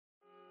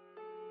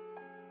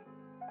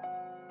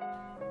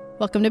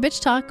Welcome to Bitch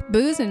Talk,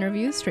 booze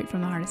interviews straight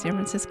from the heart of San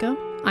Francisco.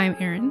 I'm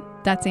Erin.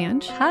 That's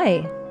Ange.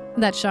 Hi.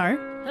 That's Shar.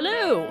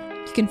 Hello.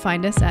 You can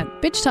find us at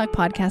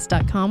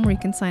bitchtalkpodcast.com where you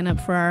can sign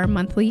up for our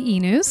monthly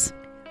e-news.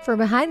 For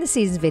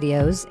behind-the-scenes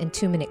videos and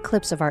 2-minute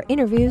clips of our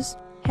interviews,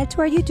 head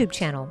to our YouTube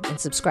channel and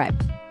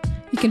subscribe.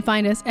 You can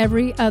find us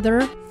every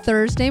other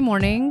Thursday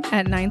morning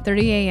at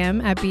 9:30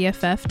 a.m. at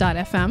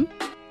BFF.fm.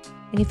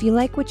 And if you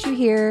like what you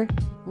hear,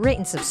 rate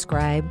and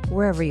subscribe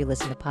wherever you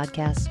listen to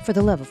podcasts. For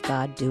the love of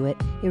God, do it.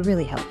 It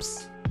really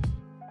helps.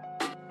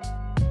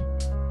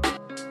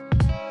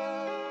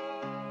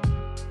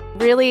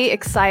 Really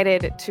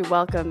excited to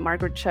welcome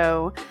Margaret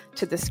Cho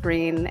to the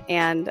screen,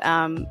 and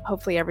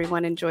hopefully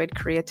everyone enjoyed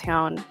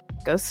Koreatown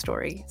Ghost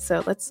Story.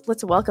 So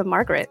let's welcome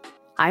Margaret.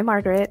 Hi,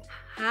 Margaret.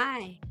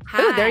 Hi.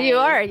 Oh, there you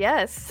are.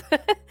 Yes.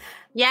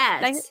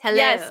 Yes. Hello.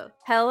 Yes.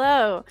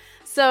 Hello.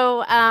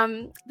 So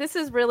this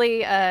is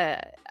really,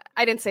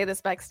 I didn't say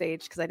this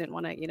backstage because I didn't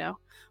want to,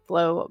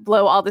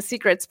 blow all the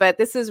secrets, but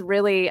this is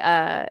really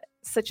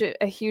such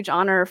a huge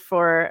honor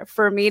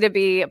for me to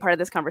be a part of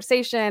this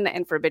conversation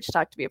and for Bitch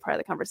Talk to be a part of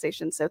the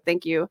conversation. So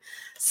thank you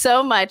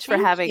so much for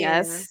having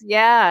us.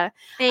 Yeah.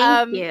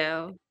 Thank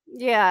you.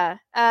 Yeah.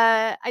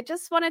 I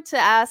just wanted to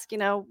ask,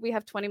 we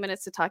have 20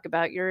 minutes to talk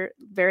about your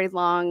very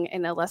long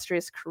and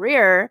illustrious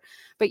career,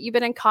 but you've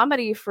been in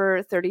comedy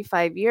for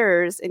 35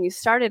 years and you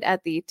started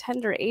at the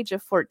tender age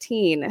of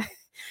 14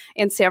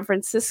 in San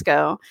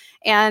Francisco.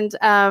 And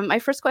my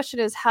first question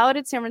is, how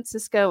did San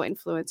Francisco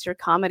influence your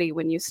comedy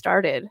when you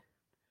started?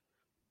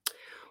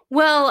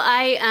 Well,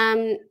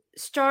 I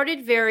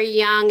started very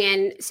young,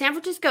 and San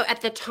Francisco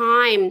at the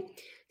time,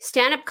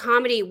 stand-up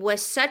comedy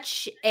was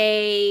such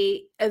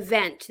a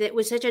event that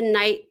was such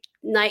a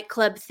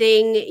nightclub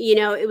thing.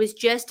 It was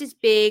just as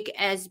big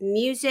as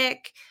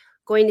music,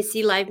 going to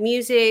see live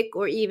music,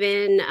 or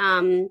even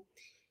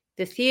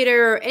the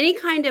theater, any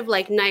kind of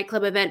like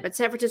nightclub event. But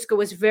San Francisco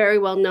was very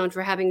well known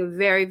for having a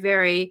very,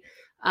 very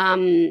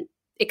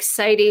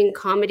exciting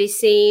comedy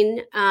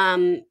scene.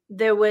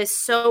 There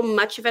was so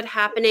much of it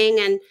happening,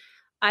 and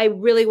I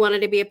really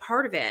wanted to be a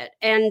part of it.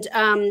 And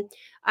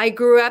I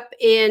grew up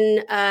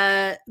in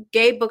a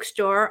gay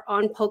bookstore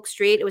on Polk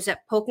Street. It was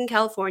at Polk in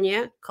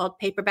California, called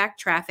Paperback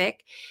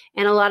Traffic.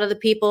 And a lot of the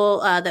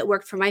people that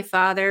worked for my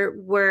father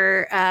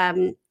were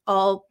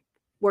all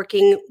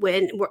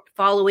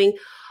following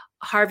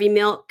Harvey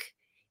Milk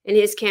and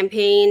his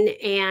campaign.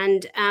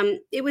 And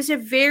it was a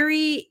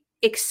very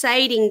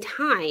exciting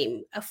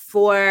time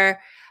for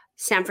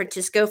San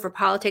Francisco, for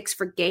politics,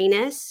 for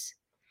gayness.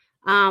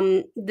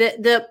 I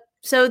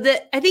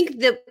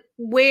think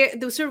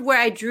where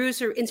I drew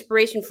sort of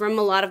inspiration from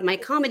a lot of my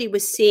comedy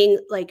was seeing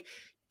like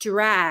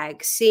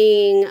drag,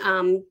 seeing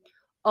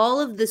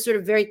all of the sort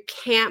of very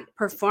camp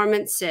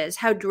performances,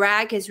 how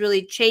drag has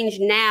really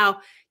changed now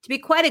to be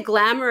quite a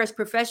glamorous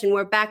profession,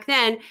 where back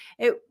then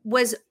it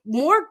was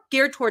more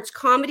geared towards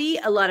comedy,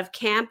 a lot of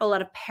camp, a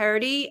lot of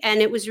parody.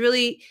 And it was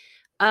really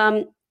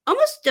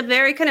almost a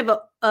very kind of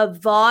a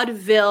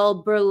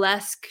vaudeville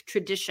burlesque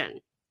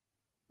tradition.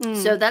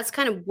 So that's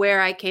kind of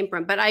where I came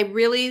from. But I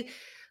really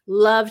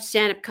loved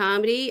stand-up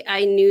comedy.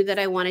 I knew that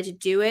I wanted to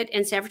do it,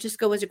 and San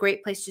Francisco was a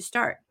great place to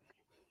start.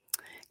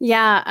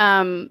 Yeah.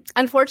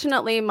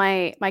 Unfortunately,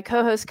 my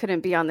co-host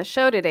couldn't be on the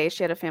show today.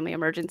 She had a family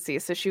emergency.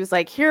 So she was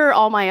like, here are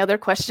all my other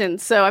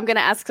questions. So I'm going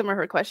to ask some of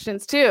her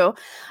questions too.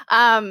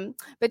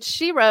 But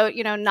she wrote,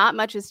 not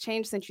much has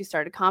changed since you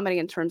started comedy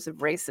in terms of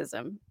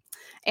racism.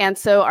 And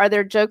so are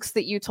there jokes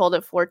that you told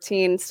at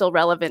 14 still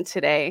relevant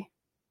today?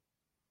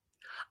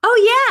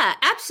 Oh, yeah,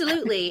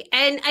 absolutely.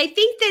 And I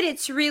think that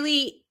it's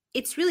really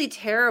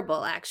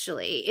terrible,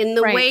 actually, in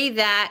the way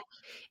that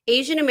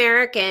Asian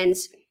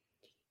Americans,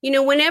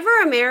 whenever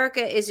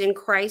America is in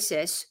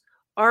crisis,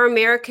 our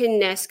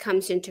Americanness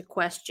comes into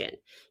question.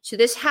 So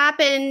this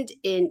happened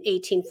in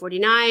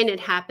 1849. It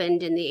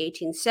happened in the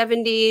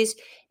 1870s.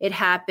 It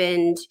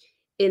happened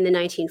in the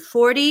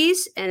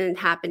 1940s, and it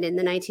happened in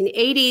the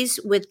 1980s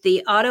with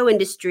the auto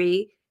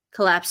industry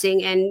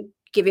collapsing and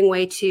giving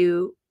way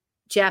to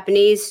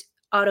Japanese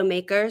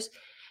automakers.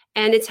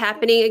 And it's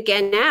happening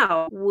again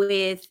now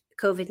with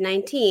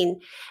COVID-19.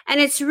 And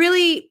it's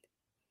really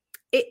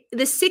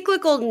the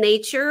cyclical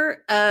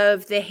nature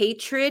of the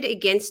hatred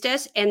against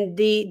us and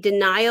the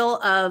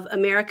denial of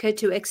America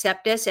to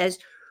accept us as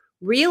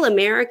real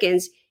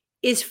Americans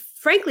is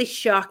frankly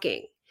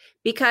shocking,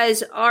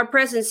 because our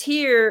presence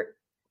here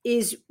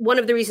is one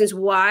of the reasons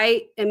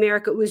why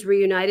America was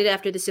reunited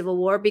after the Civil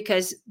War,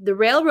 because the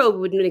railroad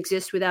wouldn't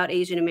exist without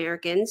Asian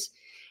Americans.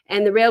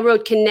 And the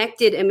railroad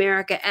connected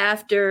America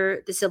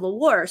after the Civil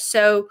War.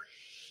 So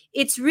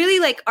it's really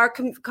like our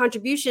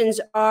contributions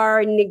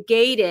are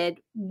negated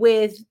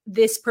with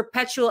this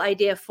perpetual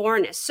idea of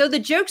foreignness. So the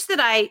jokes that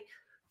I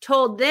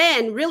told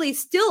then really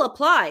still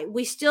apply.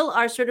 We still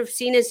are sort of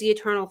seen as the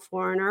eternal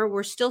foreigner.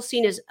 We're still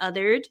seen as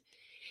othered.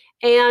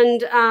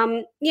 And,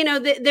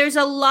 there's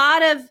a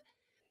lot of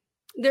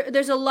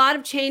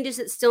changes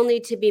that still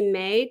need to be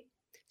made.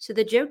 So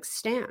the jokes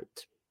stand.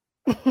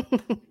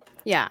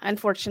 Yeah,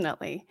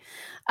 unfortunately.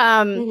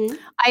 Mm-hmm.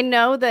 I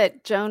know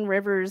that Joan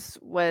Rivers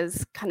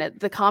was kind of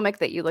the comic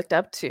that you looked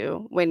up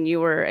to when you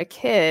were a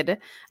kid.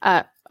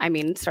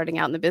 Starting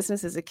out in the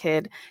business as a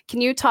kid.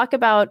 Can you talk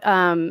about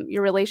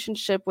your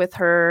relationship with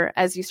her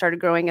as you started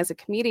growing as a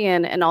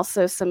comedian, and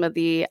also some of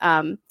the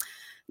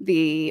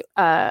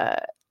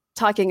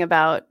talking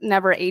about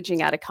never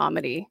aging out of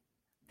comedy,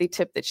 the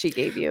tip that she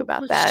gave you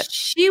about that?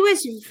 She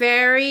was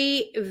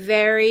very,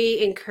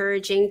 very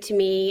encouraging to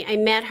me. I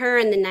met her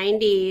in the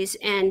 90s,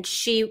 and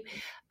she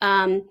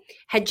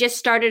had just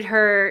started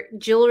her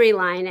jewelry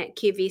line at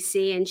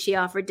QVC, and she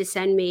offered to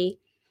send me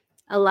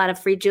a lot of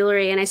free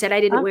jewelry. And I said I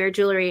didn't wear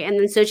jewelry. And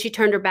then so she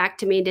turned her back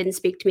to me and didn't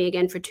speak to me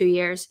again for 2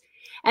 years.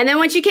 And then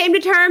when she came to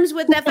terms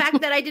with the fact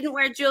that I didn't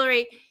wear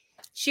jewelry,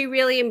 she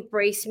really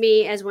embraced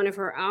me as one of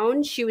her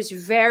own. She was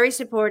very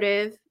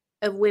supportive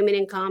of women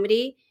in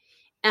comedy,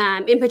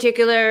 in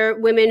particular,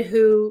 women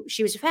who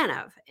she was a fan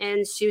of.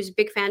 And she was a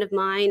big fan of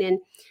mine.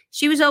 And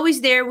she was always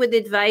there with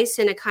advice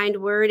and a kind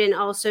word, and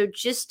also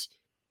just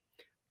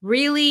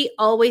really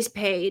always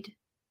paid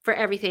for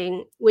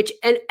everything, which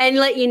and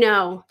let you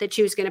know that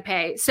she was going to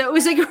pay. So it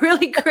was like a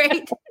really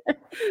great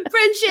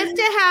friendship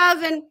to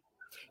have. And,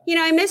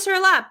 I miss her a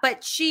lot,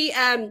 but she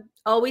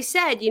always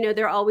said,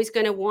 they're always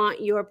going to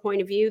want your point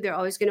of view. They're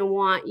always going to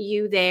want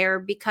you there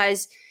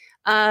because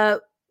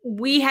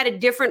we had a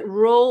different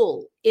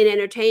role in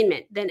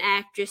entertainment than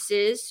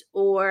actresses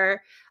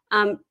or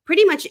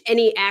pretty much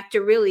any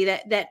actor, really,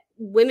 that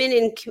women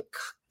in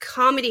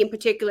comedy in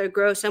particular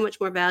grow so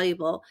much more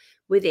valuable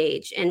with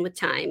age and with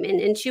time.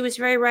 And she was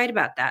very right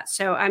about that.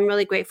 So I'm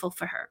really grateful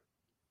for her.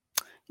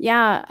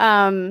 Yeah.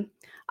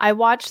 I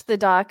watched the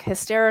doc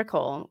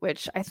Hysterical,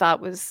 which I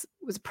thought was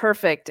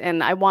perfect,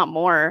 and I want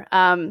more.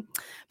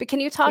 But can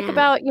you talk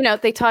about,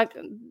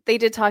 they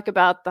did talk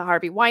about the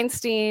Harvey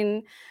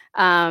Weinstein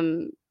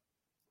thing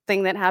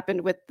that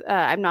happened with,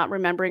 I'm not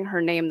remembering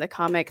her name, the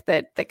comic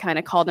that kind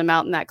of called him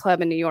out in that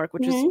club in New York,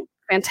 which was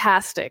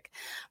fantastic.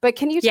 But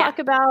can you talk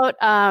about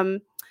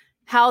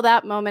how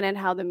that moment and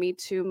how the Me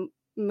Too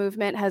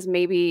movement has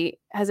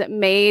it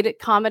made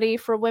comedy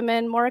for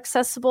women more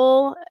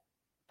accessible?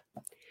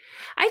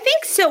 I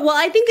think so. Well,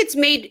 I think it's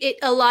made it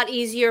a lot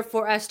easier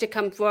for us to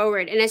come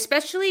forward, and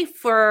especially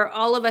for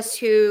all of us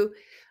who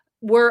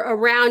were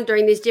around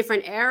during these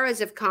different eras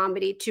of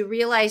comedy to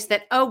realize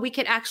that, we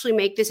could actually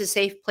make this a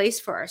safe place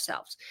for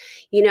ourselves.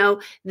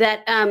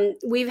 That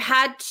we've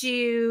had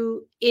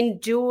to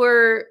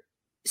endure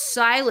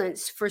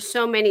silence for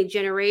so many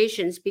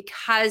generations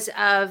because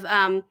of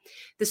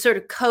the sort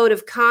of code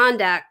of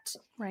conduct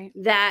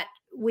that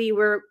we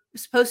were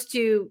supposed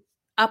to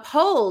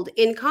uphold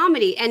in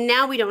comedy, and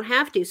now we don't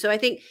have to. So I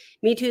think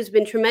Me Too has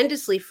been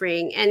tremendously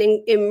freeing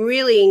and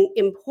really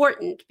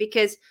important,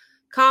 because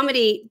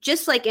comedy,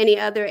 just like any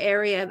other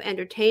area of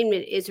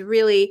entertainment, is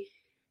really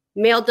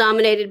male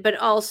dominated, but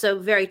also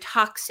very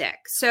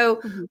toxic.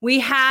 So we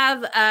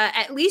have,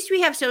 at least we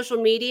have social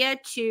media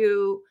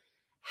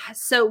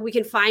so we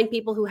can find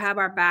people who have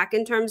our back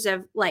in terms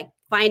of like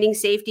finding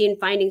safety and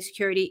finding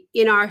security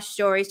in our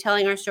stories,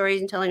 telling our stories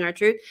and telling our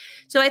truth.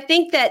 So I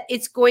think that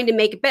it's going to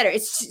make it better.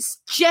 It's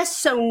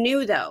just so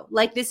new though.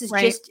 Like this is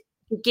just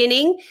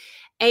beginning.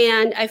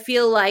 And I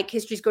feel like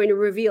history is going to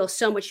reveal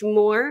so much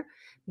more.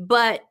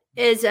 But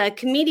as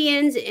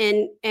comedians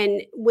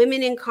and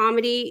women in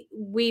comedy,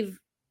 we've,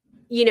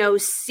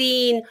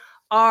 seen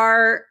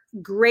our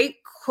great,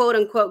 quote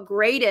unquote,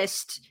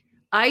 greatest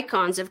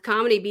icons of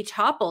comedy be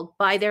toppled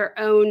by their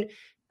own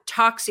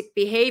toxic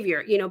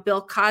behavior.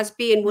 Bill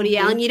Cosby and Woody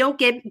Allen, you don't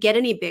get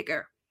any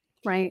bigger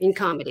in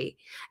comedy.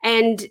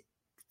 And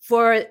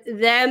for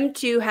them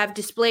to have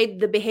displayed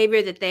the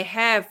behavior that they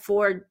have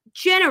for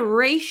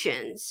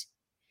generations,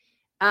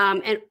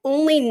 and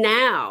only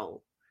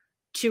now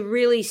to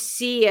really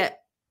see a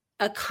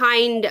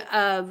kind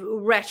of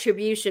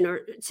retribution,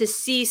 or to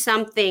see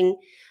something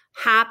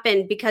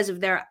happen because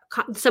of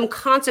some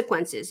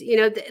consequences,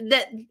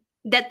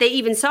 that they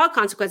even saw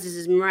consequences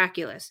is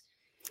miraculous.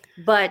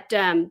 But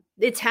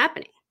it's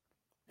happening.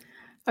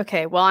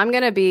 Okay, well, I'm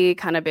going to be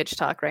kind of bitch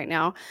talk right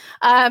now,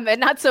 and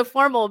not so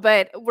formal,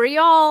 but were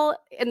y'all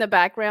in the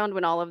background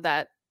when all of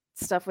that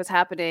stuff was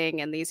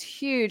happening and these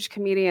huge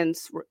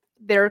comedians,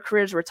 their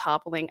careers were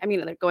toppling? I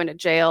mean, they're going to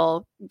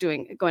jail,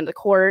 going to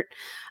court.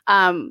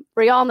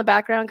 Were y'all in the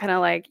background kind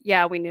of like,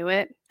 yeah, we knew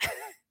it,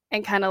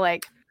 and kind of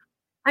like,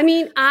 I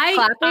mean,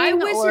 I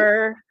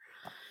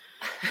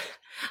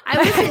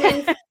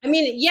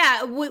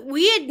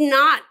we had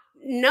not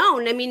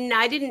known. I mean,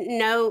 I didn't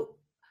know.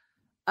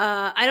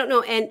 I don't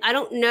know. And I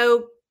don't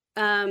know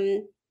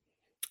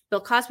Bill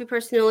Cosby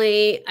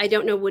personally. I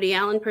don't know Woody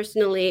Allen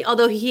personally,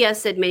 although he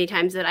has said many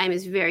times that I'm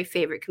his very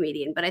favorite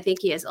comedian, but I think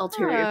he has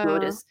ulterior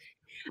motives.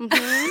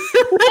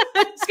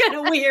 It's kind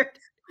of weird.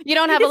 You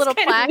don't have a little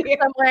plaque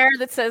somewhere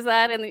that says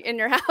that in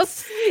your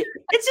house?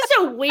 It's just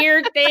a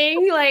weird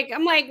thing. Like,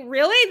 I'm like,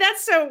 really?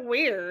 That's so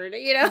weird.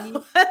 Yeah,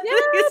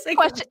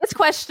 it's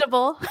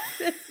questionable.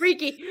 It's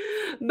freaky.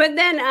 But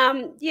then,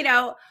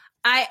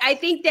 I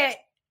think that,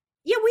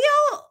 we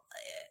all,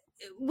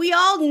 we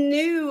all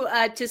knew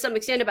to some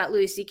extent about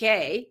Louis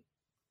C.K.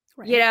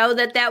 Right. You know,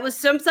 that was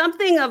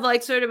something of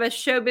like sort of a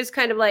showbiz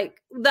kind of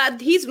like that.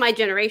 He's my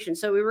generation.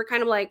 So we were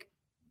kind of like,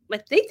 I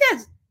think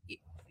that's,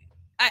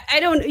 I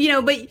don't, you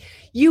know, but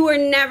you were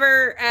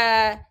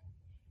never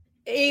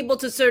able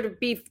to sort of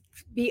be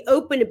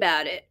open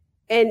about it.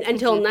 And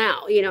until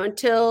now, you know,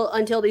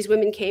 until these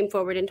women came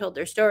forward and told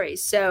their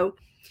stories. So,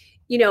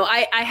 you know,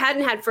 I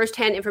hadn't had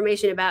firsthand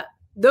information about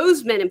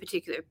those men in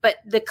particular, but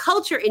the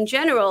culture in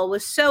general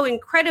was so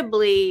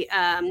incredibly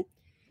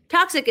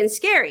toxic and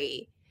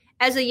scary.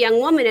 As a young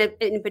woman,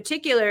 in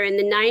particular, in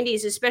the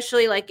 90s,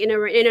 especially like in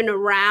and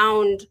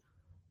around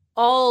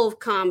all of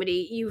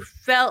comedy, you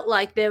felt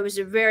like there was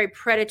a very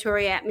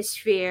predatory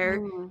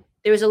atmosphere.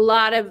 There was a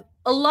lot of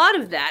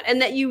that,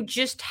 and that you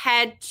just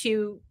had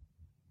to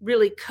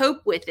really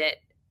cope with it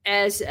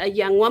as a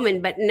young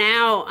woman. But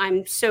now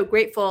I'm so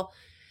grateful,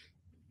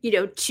 you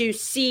know, to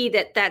see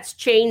that that's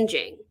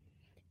changing.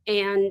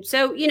 And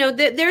so, you know,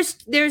 there's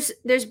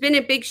been a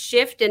big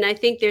shift, and I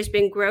think there's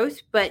been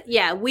growth. But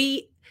yeah,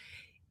 we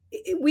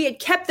had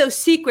kept those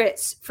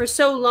secrets for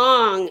so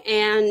long,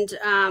 and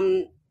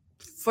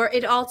for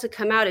it all to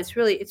come out, it's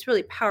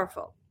really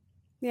powerful.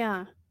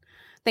 Yeah.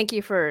 Thank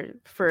you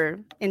for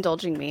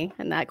indulging me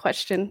in that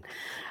question.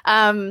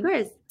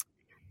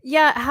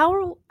 Yeah.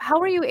 How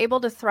were you able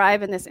to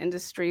thrive in this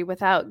industry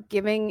without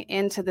giving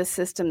into the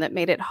system that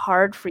made it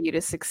hard for you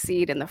to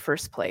succeed in the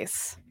first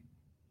place?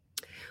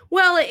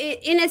 Well,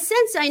 in a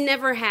sense, I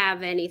never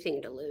have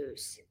anything to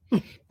lose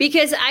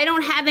because I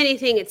don't have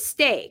anything at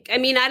stake. I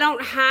mean, I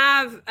don't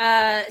have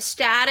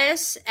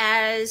status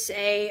as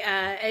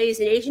an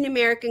Asian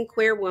American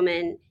queer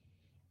woman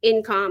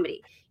in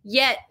comedy.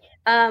 Yet,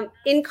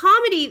 in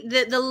comedy,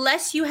 the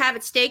less you have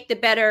at stake, the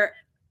better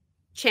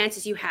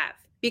chances you have,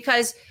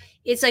 because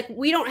it's like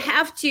we don't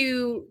have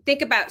to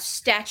think about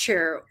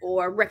stature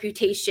or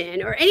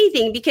reputation or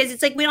anything, because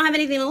it's like we don't have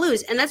anything to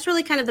lose. And that's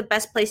really kind of the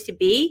best place to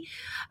be,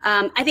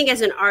 I think,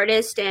 as an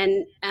artist.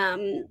 And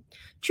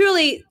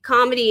truly,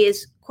 comedy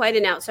is quite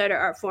an outsider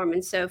art form.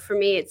 And so for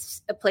me,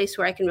 it's a place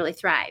where I can really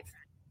thrive.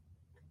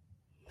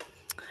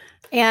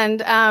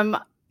 And,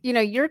 you know,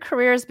 your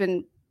career has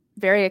been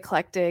very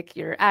eclectic.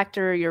 You're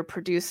actor, you're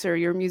producer,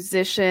 you're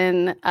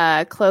musician,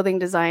 clothing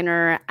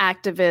designer,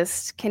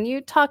 activist. Can you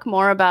talk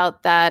more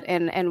about that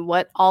and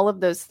what all of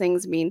those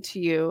things mean to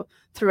you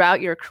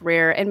throughout your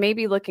career? And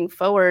maybe looking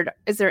forward,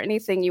 is there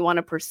anything you want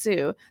to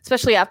pursue,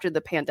 especially after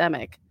the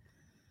pandemic?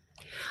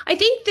 I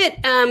think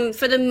that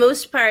for the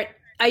most part,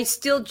 I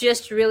still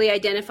just really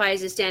identify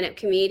as a stand-up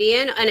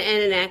comedian and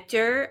an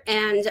actor.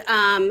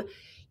 And,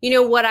 you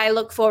know, what I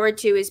look forward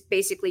to is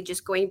basically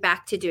just going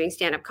back to doing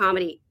stand-up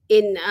comedy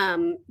in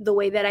the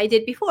way that I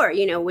did before,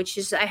 you know, which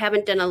is I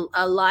haven't done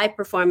a live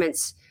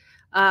performance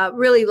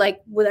really,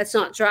 like, well, that's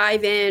not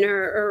drive-in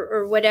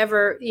or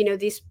whatever, you know,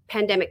 these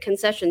pandemic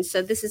concessions.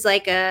 So this is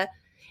like an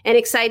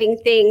exciting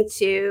thing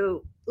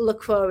to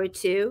look forward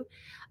to.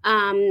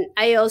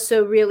 I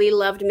also really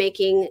loved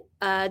making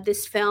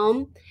this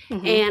film,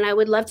 and I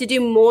would love to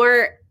do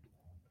more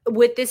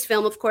with this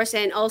film, of course,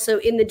 and also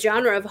in the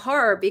genre of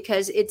horror,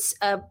 because it's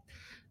a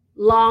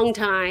long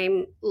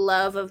time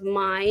love of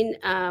mine.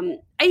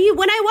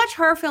 When I watch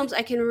horror films,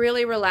 I can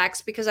really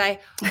relax because I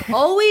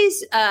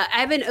always I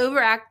have an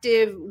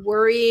overactive,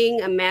 worrying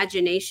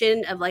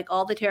imagination of like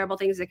all the terrible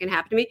things that can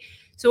happen to me.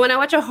 So when I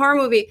watch a horror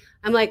movie,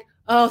 I'm like,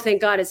 oh,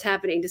 thank God it's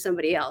happening to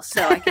somebody else,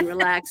 so I can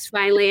relax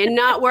finally and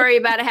not worry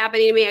about it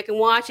happening to me. I can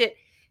watch it.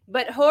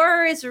 But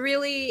horror is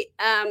really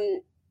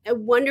a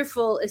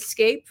wonderful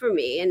escape for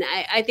me, and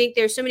I think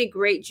there's so many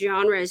great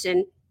genres,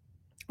 and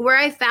where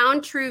I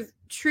found true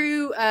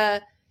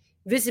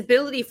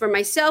visibility for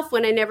myself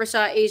when I never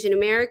saw Asian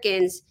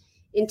Americans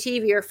in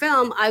TV or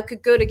film, I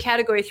could go to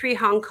Category 3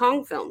 Hong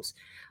Kong films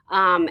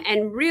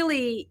and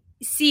really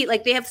see,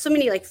 like, they have so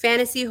many like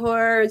fantasy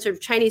horror and sort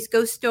of Chinese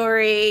ghost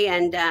story,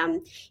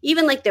 and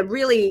even like the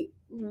really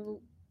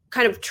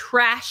kind of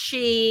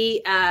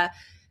trashy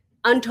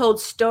untold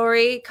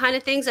story kind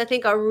of things, I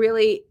think are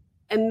really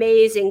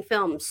amazing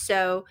films.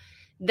 So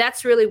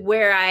that's really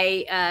where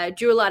I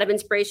drew a lot of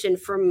inspiration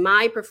for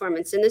my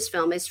performance in this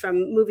film, is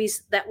from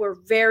movies that were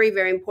very,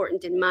 very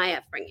important in my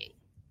upbringing.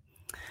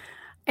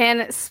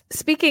 And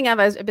speaking of,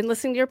 I've been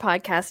listening to your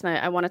podcast, and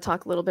I want to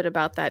talk a little bit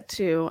about that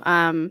too.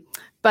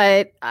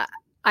 But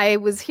I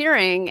was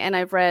hearing, and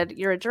I've read,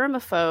 you're a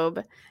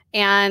germaphobe,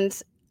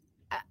 and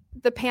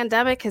the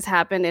pandemic has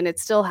happened and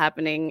it's still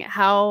happening.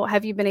 How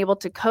have you been able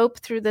to cope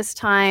through this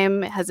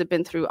time? Has it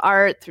been through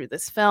art, through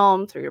this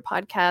film, through your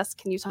podcast?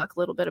 Can you talk a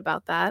little bit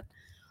about that?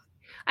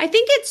 I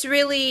think it's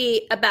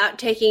really about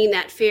taking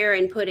that fear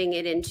and putting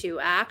it into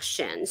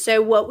action.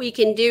 So what we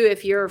can do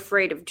if you're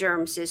afraid of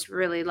germs is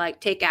really like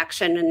take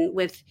action, and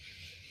with,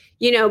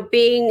 you know,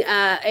 being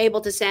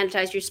able to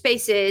sanitize your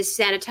spaces,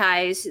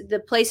 sanitize the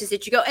places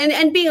that you go,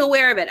 and being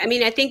aware of it. I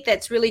mean, I think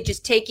that's really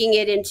just taking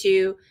it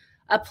into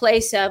a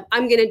place of,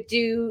 I'm going to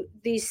do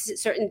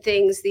these certain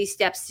things, these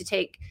steps to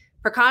take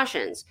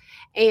precautions,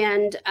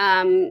 and,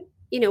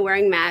 you know,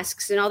 wearing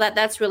masks and all that,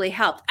 that's really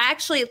helped.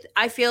 Actually,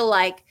 I feel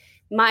like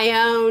my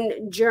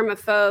own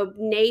germaphobe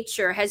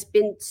nature has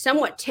been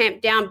somewhat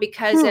tamped down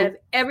because of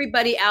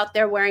everybody out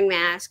there wearing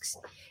masks,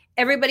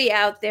 everybody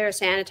out there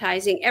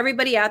sanitizing,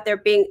 everybody out there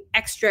being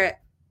extra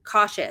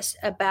cautious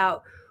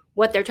about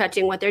what they're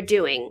touching, what they're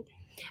doing.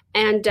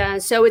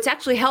 And so it's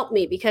actually helped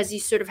me because you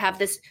sort of have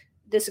this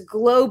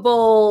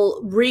global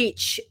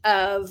reach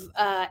of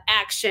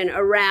action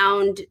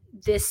around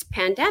this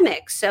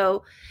pandemic.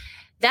 So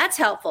that's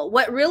helpful.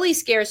 What really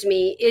scares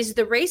me is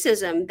the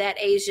racism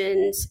that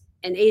Asians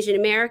and Asian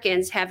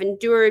Americans have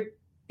endured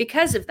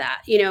because of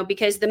that,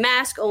 because the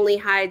mask only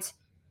hides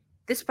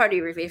this part of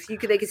your face.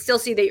 They can still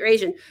see that you're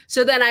Asian.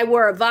 So then I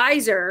wore a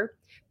visor,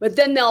 but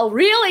then they'll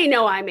really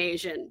know I'm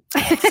Asian. So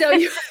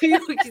the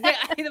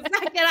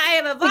fact that I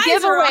have a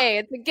visor,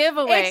 it's a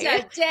giveaway.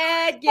 It's a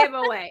dead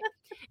giveaway.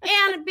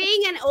 And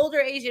being an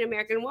older Asian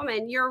American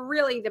woman, you're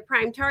really the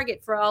prime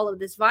target for all of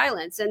this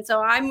violence. And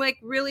so I'm like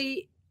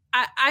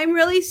I'm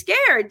really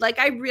scared. Like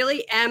I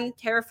really am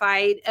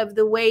terrified of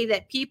the way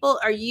that people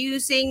are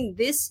using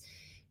this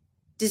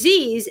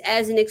disease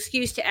as an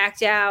excuse to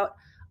act out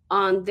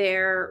on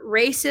their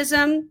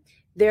racism,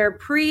 their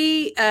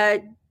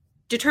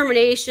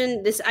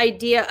determination, this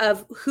idea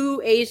of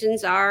who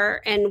Asians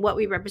are and what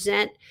we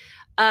represent.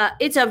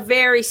 It's a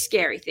very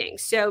scary thing.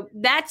 So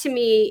that to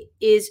me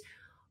is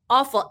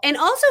awful. And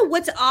also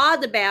what's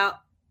odd about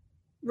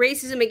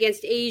racism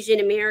against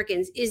Asian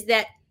Americans is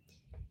that,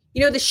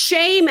 the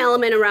shame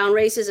element around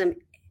racism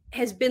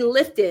has been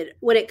lifted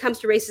when it comes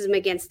to racism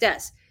against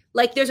us.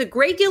 Like there's a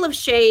great deal of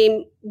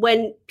shame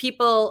when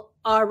people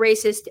are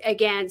racist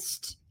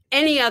against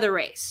any other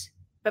race.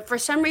 But for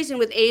some reason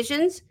with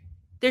Asians,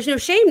 there's no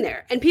shame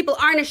there. And people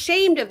aren't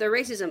ashamed of their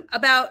racism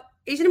about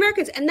Asian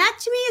Americans. And that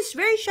to me is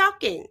very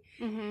shocking.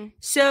 Mm-hmm.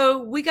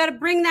 So we got to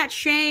bring that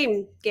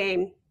shame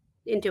game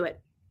into it.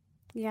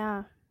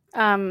 Yeah.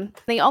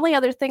 The only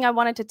other thing I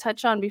wanted to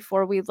touch on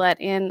before we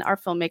let in our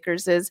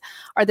filmmakers is,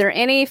 are there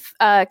any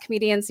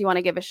comedians you want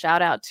to give a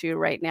shout out to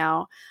right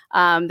now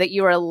that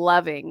you are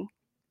loving?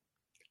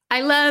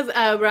 I love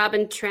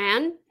Robin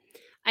Tran.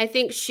 I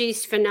think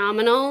she's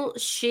phenomenal.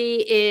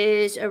 She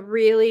is a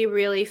really,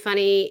 really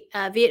funny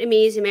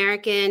Vietnamese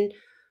American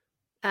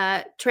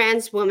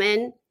trans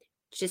woman.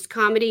 Just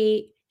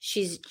comedy.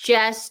 She's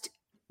just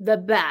the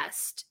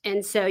best.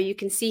 And so you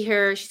can see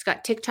her. She's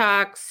got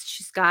TikToks.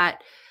 She's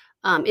got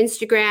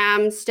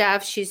Instagram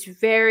stuff. She's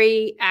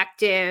very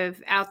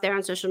active out there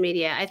on social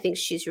media. I think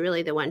she's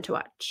really the one to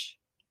watch.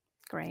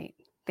 Great.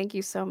 Thank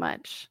you so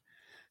much.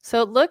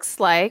 So it looks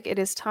like it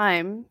is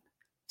time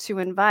to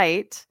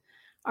invite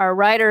our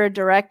writer,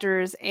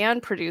 directors,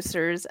 and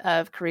producers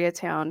of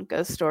Koreatown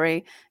Ghost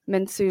Story,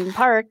 Min-Soon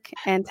Park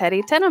and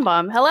Teddy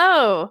Tenenbaum.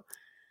 Hello.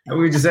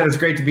 We just said it's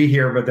great to be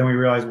here, but then we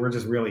realized we're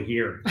just really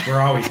here. We're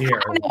always here.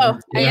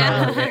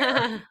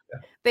 Yeah.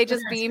 They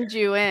just beamed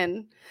you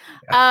in.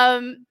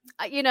 Yeah.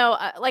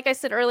 Like I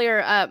said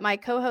earlier, my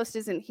co-host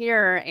isn't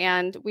here,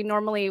 and we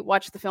normally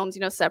watch the films,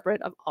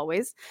 separate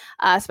always,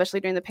 especially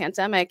during the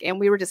pandemic. And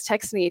we were just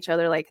texting each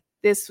other like,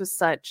 this was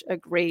such a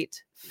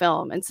great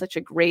film and such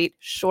a great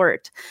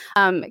short.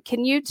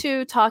 Can you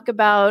two talk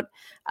about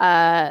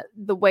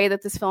the way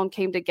that this film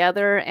came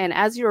together? And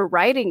as you were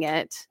writing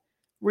it,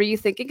 were you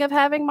thinking of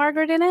having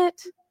Margaret in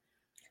it?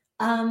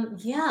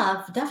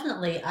 Yeah,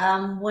 definitely.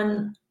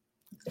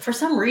 For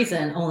some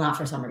reason, not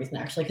for some reason,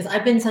 actually, because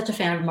I've been such a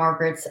fan of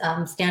Margaret's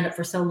stand-up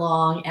for so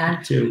long, and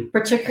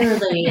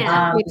particularly,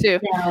 me too.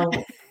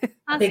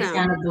 A big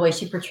fan of the way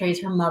she portrays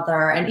her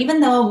mother. And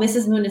even though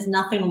Mrs. Moon is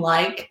nothing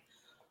like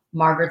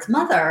Margaret's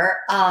mother,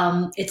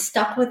 it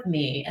stuck with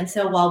me. And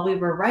so while we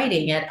were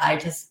writing it, I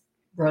just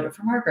wrote it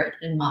for Margaret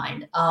in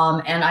mind.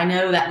 And I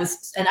know that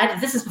was,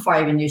 this is before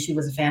I even knew she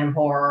was a fan of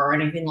horror or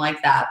anything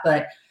like that,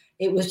 but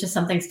it was just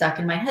something stuck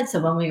in my head. So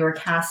when we were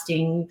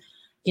casting,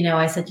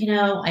 I said,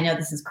 I know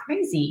this is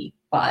crazy,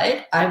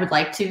 but I would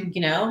like to,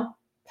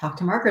 talk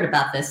to Margaret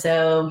about this.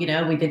 So,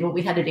 we did what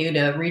we had to do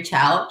to reach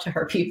out to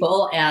her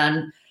people,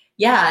 and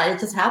it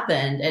just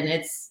happened. And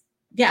it's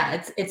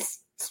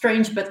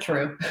strange, but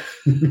true.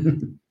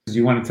 Do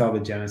you want to tell the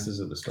genesis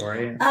of the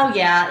story? Oh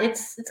yeah.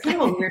 It's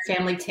kind of a weird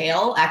family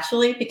tale,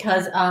 actually,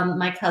 because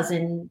my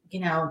cousin,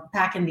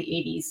 back in the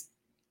 80s,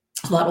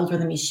 a lot older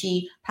than me,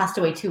 she passed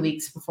away 2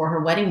 weeks before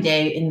her wedding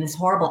day in this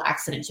horrible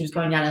accident. She was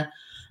going down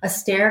a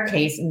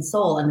staircase in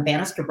Seoul, and the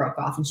banister broke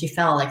off, and she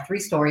fell like 3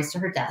 stories to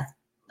her death.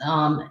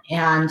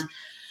 And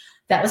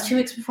that was 2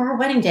 weeks before her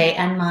wedding day.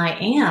 And my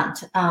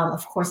aunt,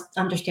 of course,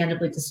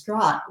 understandably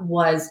distraught,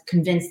 was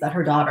convinced that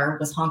her daughter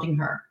was haunting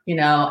her,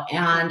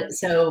 and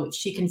so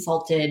she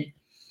consulted,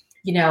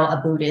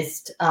 a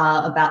Buddhist,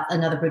 about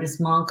another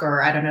Buddhist monk,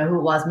 or I don't know who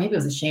it was. Maybe it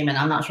was a shaman.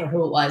 I'm not sure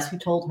who it was, who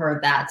told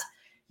her that,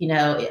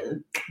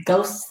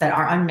 ghosts that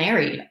are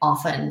unmarried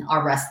often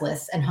are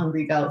restless and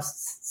hungry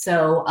ghosts.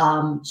 So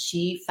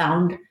she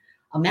found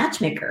a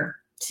matchmaker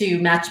to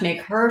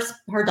matchmake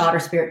her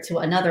daughter's spirit to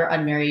another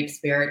unmarried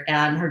spirit,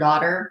 and her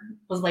daughter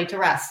was laid to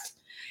rest.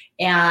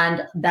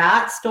 And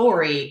that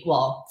story,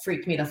 well,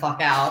 freaked me the fuck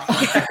out. But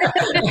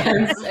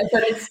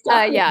it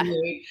stuck with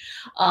me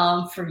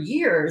for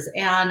years.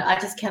 And I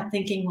just kept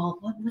thinking, well,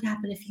 what would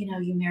happen if,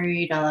 you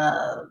married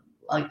a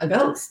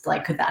ghost?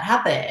 Like, could that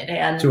happen?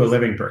 And to a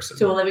living person.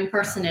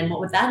 And what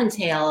would that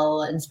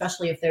entail? And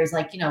especially if there's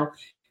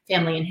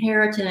family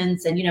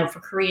inheritance, and, for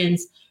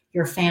Koreans,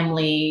 your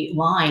family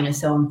line is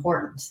so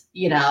important,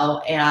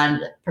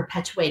 and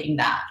perpetuating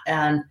that.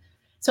 And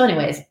so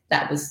anyways,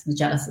 that was the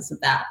genesis of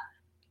that.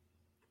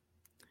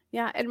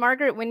 Yeah. And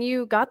Margaret, when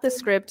you got the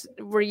script,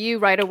 were you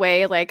right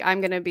away like,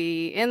 I'm going to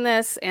be in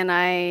this and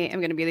I am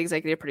going to be the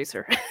executive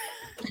producer?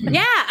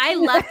 Yeah, I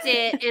loved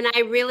it. And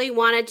I really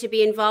wanted to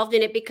be involved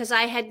in it because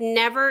I had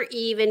never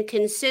even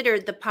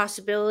considered the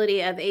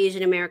possibility of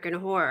Asian American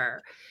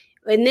horror.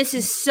 And this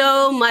is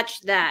so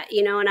much that,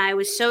 and I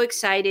was so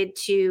excited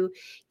to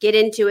get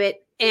into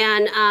it.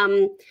 And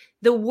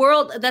the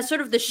world, that's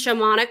sort of the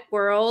shamanic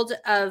world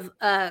of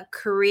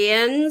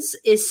Koreans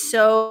is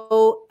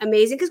so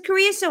amazing because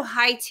Korea is so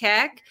high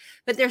tech,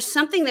 but there's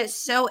something that's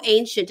so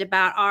ancient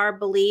about our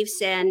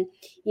beliefs. And,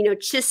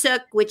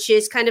 Chuseok, which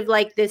is kind of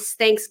like this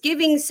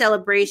Thanksgiving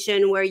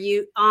celebration where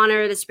you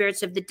honor the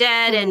spirits of the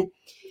dead. Mm-hmm.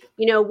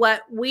 And,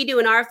 what we do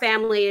in our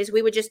family is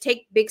we would just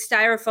take big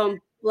styrofoam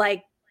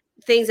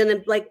things and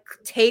then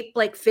tape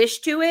fish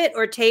to it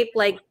or tape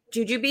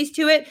jujubes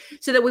to it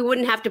so that we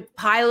wouldn't have to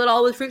pile it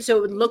all with fruit. So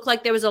it would look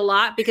like there was a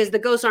lot because the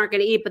ghosts aren't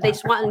going to eat, but they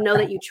just want to know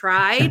that you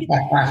tried.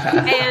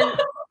 And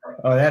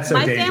that's so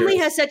my dangerous. family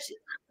has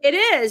it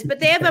is, but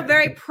they have a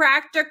very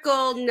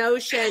practical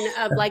notion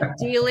of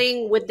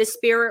dealing with the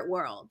spirit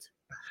world,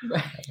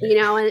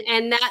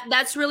 and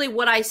that's really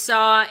what I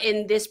saw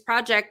in this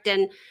project.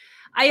 And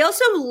I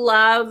also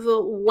love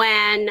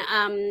when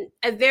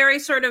a very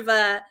sort of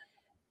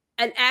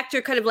an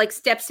actor kind of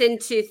steps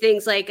into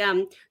things like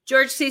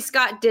George C.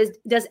 Scott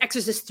does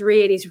Exorcist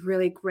 3 and he's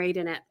really great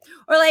in it.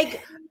 Or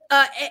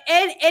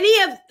and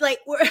any of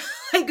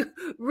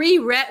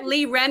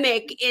Lee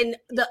Remick in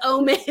The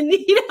Omen.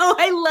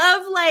 I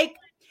love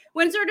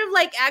when sort of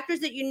actors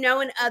that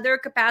in other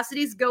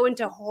capacities go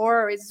into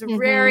horror. It's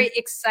very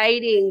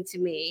exciting to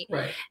me.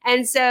 Right.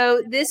 And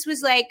so this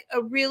was a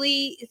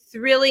really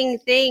thrilling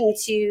thing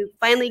to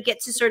finally get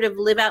to sort of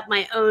live out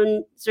my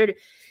own sort of,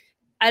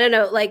 I don't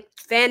know,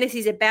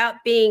 fantasies about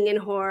being in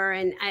horror,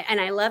 and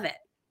I love it.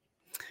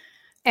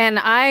 And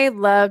I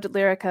loved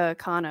Lyrica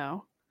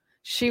Kano.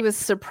 She was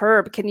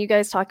superb. Can you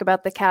guys talk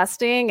about the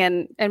casting?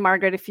 And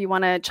Margaret, if you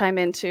want to chime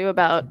in too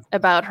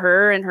about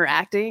her and her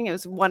acting, it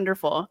was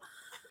wonderful.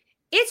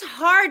 It's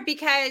hard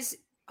because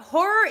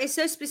horror is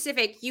so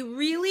specific.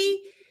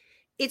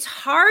 It's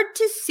hard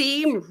to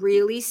seem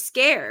really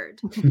scared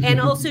and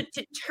also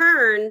to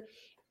turn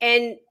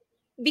and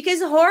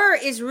because horror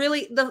is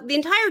really the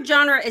entire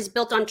genre is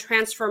built on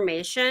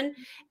transformation,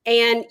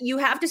 and you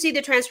have to see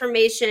the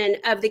transformation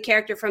of the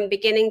character from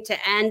beginning to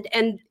end.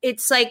 And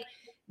it's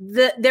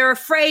they're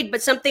afraid,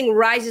 but something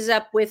rises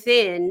up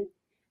within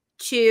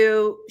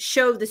to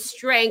show the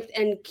strength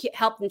and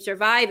help them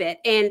survive it.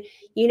 And,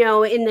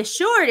 in the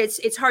short,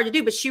 it's hard to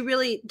do, but she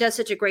really does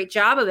such a great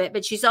job of it.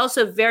 But she's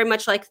also very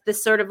much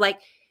this sort of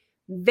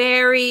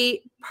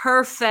very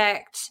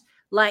perfect,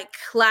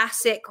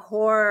 classic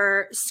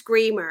horror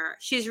screamer.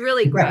 She's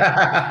really great.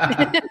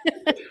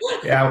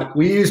 Yeah,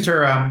 we used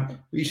her.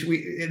 We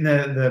in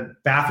the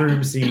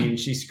bathroom scene.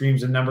 She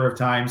screams a number of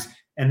times,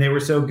 and they were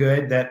so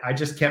good that I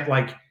just kept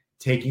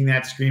taking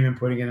that scream and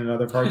putting it in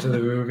other parts of the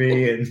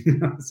movie,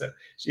 and so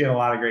she had a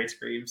lot of great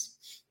screams.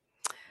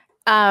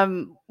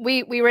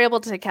 We were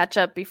able to catch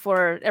up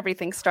before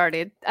everything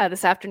started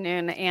this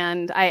afternoon,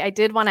 and I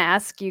did want to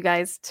ask you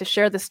guys to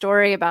share the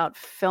story about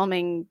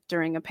filming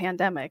during a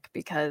pandemic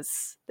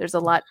because there's a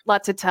lot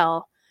to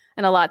tell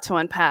and a lot to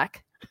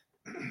unpack.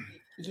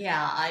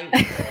 Yeah,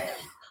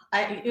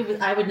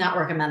 I would not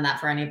recommend that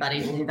for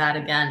anybody to do that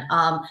again.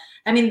 On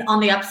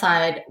the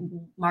upside,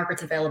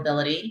 Margaret's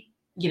availability,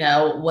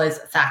 was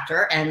a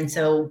factor, and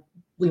so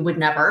we would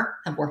never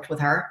have worked with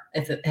her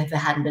if it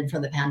hadn't been for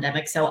the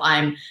pandemic. So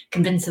I'm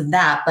convinced of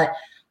that. But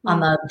on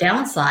the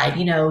downside,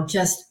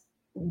 just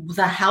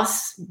the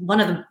house, one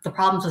of the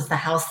problems was the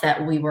house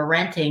that we were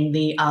renting.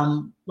 The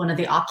one of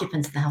the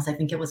occupants in the house, I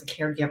think it was a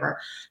caregiver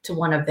to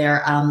one of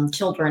their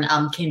children,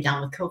 came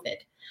down with COVID.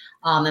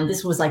 And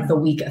this was the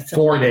week of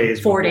filming.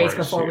 4 days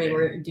before we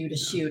were due to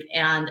shoot.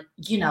 And,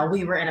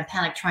 we were in a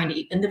panic trying to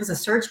eat, and there was a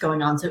surge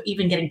going on. So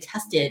even getting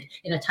tested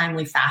in a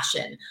timely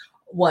fashion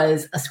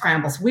was a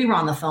scramble. So we were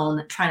on the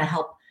phone trying to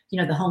help, the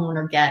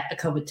homeowner get a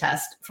COVID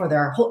test for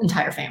their whole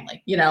entire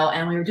family,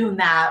 and we were doing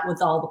that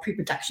with all the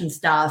pre-production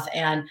stuff.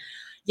 And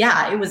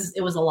yeah, it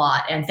was a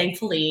lot. And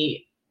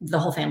thankfully the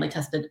whole family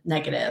tested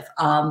negative.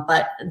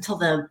 But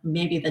until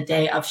maybe the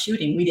day of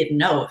shooting, we didn't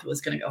know if it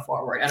was going to go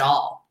forward at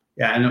all.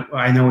 Yeah. And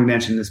I know we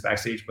mentioned this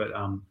backstage, but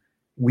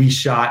we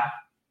shot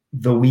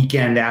the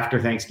weekend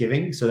after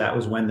Thanksgiving. So that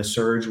was when the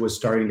surge was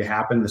starting to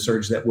happen, the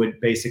surge that would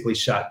basically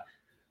shut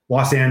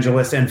Los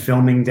Angeles and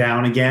filming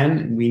down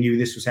again. We knew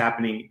this was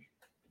happening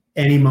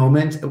any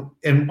moment.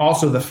 And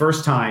also the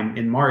first time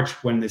in March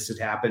when this had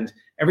happened,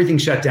 everything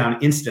shut down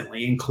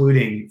instantly,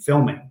 including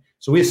filming.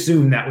 So we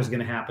assumed that was going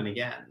to happen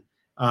again.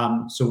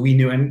 So we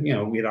knew, and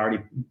we had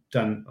already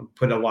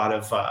put a lot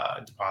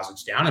of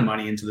deposits down and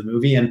money into the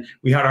movie, and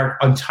we had our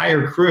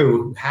entire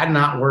crew who had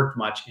not worked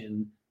much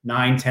in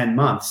 9-10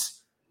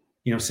 months,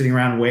 sitting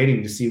around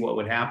waiting to see what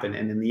would happen.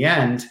 And in the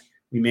end,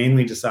 we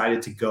mainly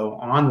decided to go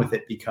on with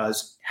it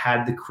because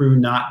had the crew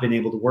not been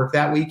able to work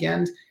that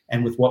weekend,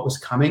 and with what was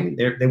coming,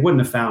 they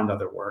wouldn't have found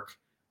other work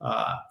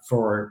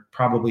for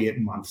probably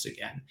months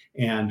again.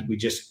 And we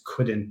just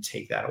couldn't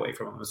take that away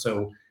from them.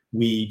 So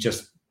we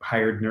just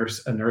hired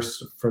a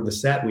nurse for the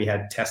set. We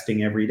had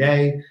testing every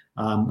day.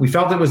 We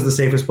felt it was the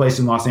safest place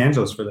in Los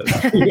Angeles for this.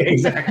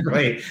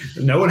 Exactly.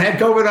 No one had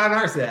COVID on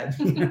our set.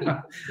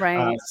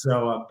 Right.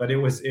 But it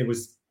was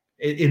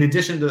in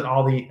addition to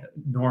all the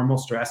normal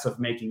stress of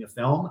making a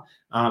film,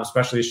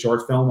 especially a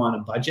short film on a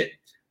budget,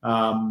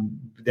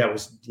 that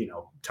was,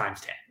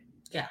 times 10.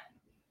 Yeah,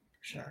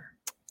 sure.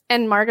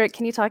 And Margaret,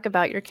 can you talk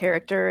about your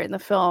character in the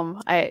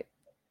film?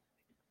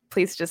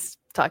 Please just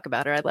talk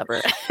about her. I love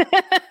her.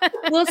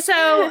 Well,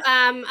 so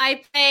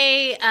I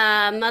play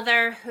a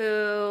mother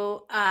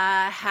who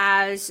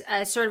has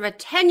a sort of a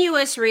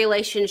tenuous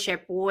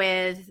relationship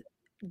with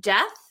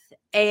death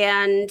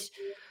and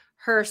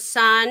her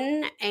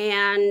son,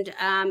 and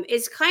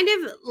is kind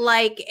of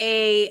like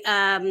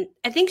I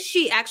think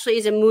she actually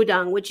is a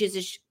mudang, which is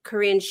a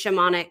Korean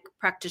shamanic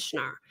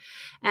practitioner.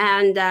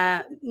 And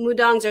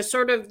mudangs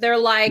are they're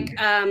like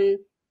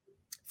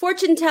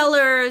fortune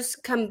tellers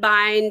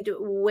combined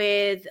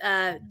with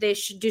they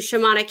do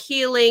shamanic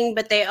healing,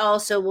 but they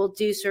also will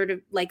do sort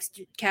of like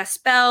cast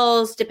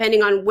spells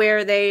depending on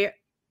where they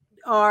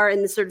are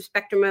in the sort of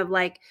spectrum of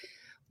like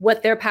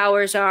what their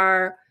powers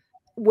are,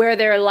 where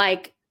their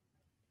like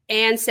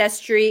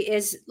ancestry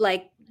is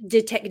like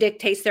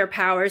dictates their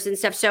powers and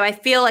stuff. So I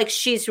feel like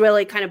she's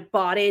really kind of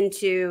bought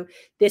into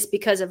this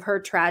because of her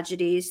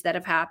tragedies that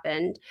have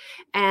happened.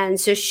 And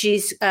so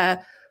she's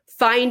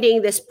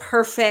finding this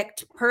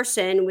perfect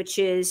person, which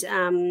is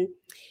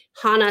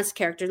Hana's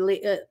character,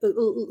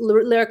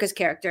 Lyrica's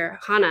character,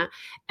 Hana,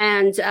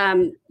 and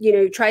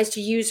tries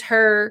to use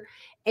her,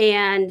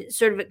 and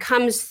sort of it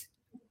comes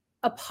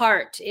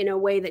apart in a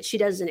way that she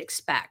doesn't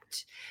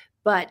expect.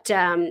 But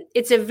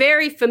it's a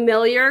very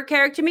familiar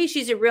character to me.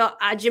 She's a real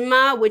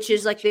Ajima, which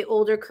is like the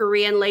older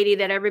Korean lady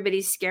that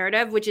everybody's scared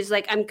of, which is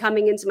like I'm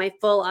coming into my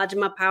full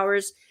Ajima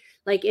powers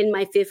like in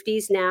my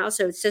 50s now.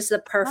 So it's just the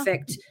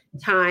perfect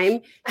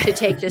time to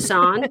take this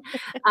on.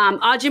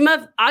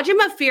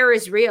 Ajima fear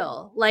is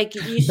real. Like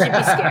you should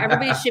be scared.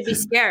 Everybody should be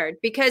scared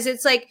because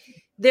it's like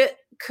the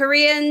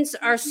Koreans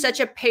are such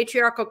a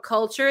patriarchal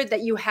culture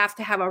that you have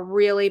to have a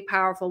really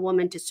powerful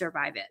woman to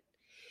survive it.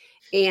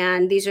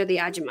 And these are the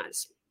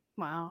Ajimas.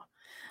 Wow.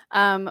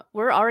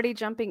 We're already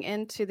jumping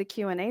into the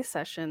Q&A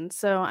session.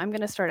 So I'm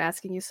going to start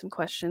asking you some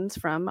questions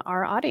from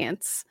our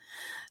audience.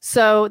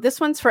 So this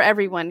one's for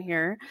everyone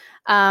here.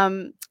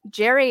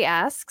 Jerry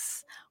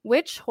asks,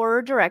 which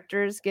horror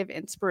directors give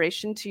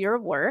inspiration to your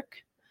work?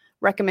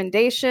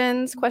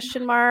 Recommendations, ?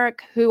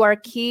 Who are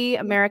key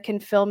American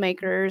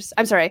filmmakers?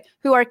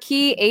 Who are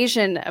key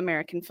Asian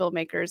American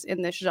filmmakers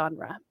in this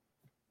genre?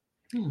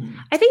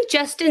 I think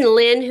Justin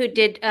Lin, who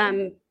did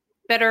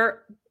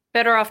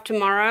Better Off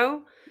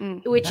Tomorrow,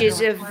 which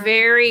is a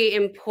very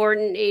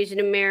important Asian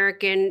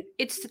American.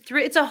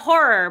 It's a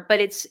horror, but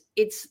it's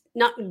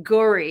not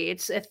gory.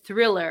 It's a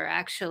thriller,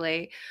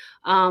 actually.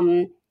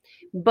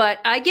 But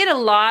I get a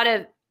lot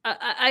of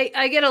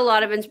I get a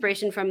lot of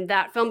inspiration from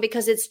that film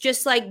because it's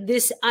just like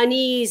this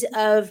unease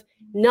of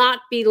not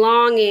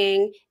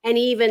belonging, and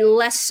even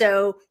less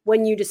so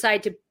when you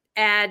decide to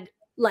add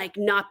like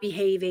not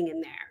behaving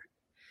in there.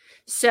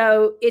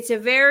 So it's a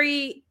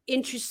very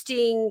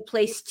interesting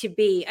place to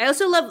be. I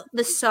also love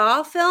the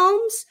Saw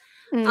films,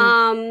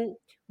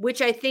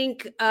 which I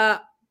think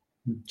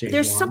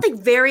there's something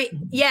very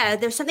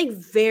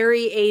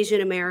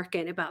Asian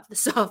American about the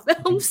Saw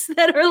films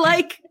that are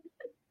like,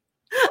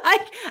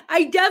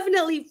 I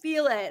definitely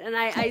feel it and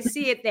I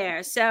see it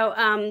there. So,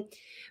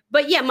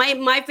 but yeah,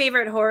 my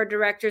favorite horror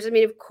directors, I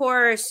mean, of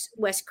course,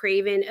 Wes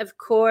Craven, of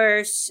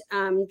course,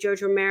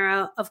 George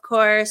Romero, of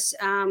course,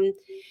 I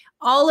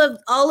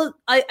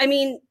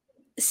mean,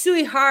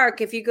 Tsui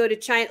Hark, if you go to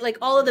China, like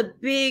all of the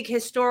big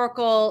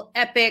historical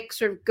epic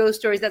sort of ghost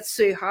stories, that's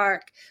Tsui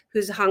Hark,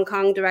 who's a Hong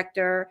Kong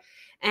director.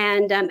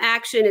 And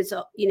action is,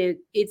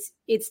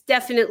 it's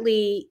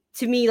definitely,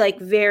 to me, like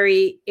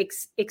very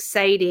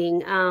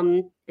exciting.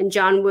 And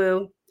John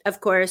Woo,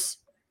 of course,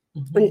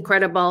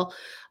 incredible.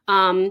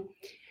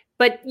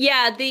 But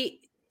yeah, the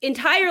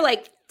entire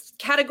like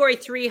Category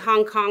 3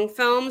 Hong Kong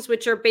films,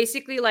 which are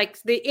basically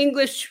like the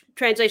English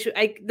translation,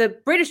 the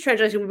British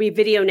translation would be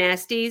video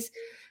nasties.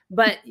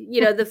 But,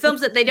 the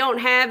films that they don't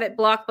have at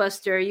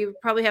Blockbuster, you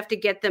probably have to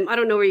get them. I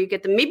don't know where you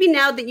get them. Maybe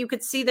now that you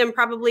could see them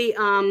probably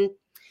on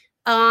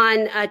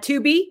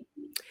Tubi,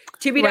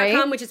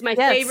 Tubi.com, which is my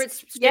favorite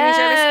streaming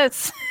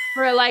service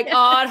for like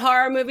odd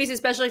horror movies,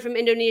 especially from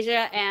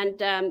Indonesia. And,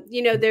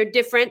 they're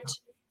different.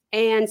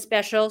 and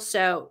special.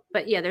 So,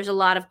 but yeah, there's a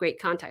lot of great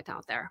content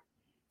out there.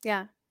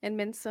 Yeah. And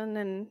Minson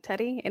and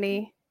Teddy,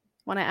 any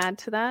want to add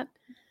to that?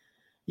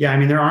 Yeah, I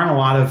mean, there aren't a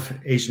lot of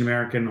Asian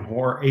American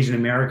horror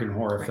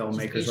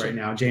filmmakers right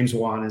now. James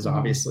Wan is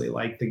obviously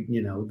like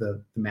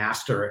the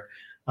master,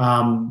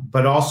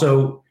 but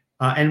also,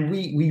 and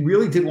we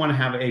really did want to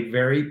have a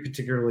very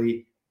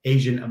particularly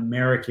Asian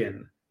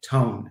American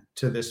tone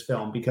to this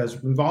film,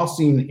 because we've all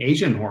seen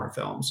Asian horror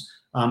films,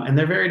 and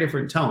they're very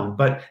different tone.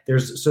 But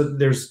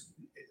there's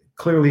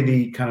clearly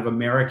the kind of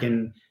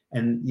American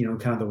and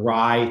kind of the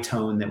wry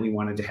tone that we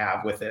wanted to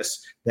have with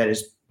this. That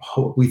is,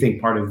 we think,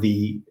 part of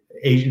the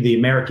Asian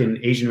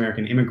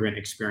American immigrant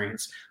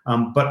experience,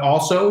 but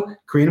also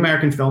Korean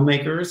American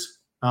filmmakers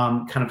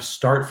kind of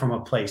start from a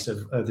place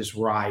of this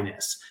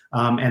wryness.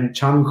 And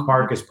Chan Wook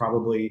Park is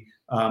probably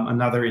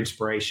another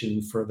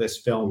inspiration for this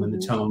film and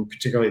the tone,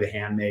 particularly The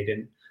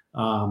Handmaiden,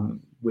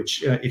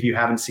 which if you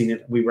haven't seen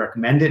it, we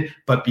recommend it.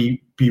 But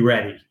be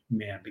ready,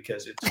 man,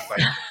 because it's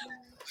like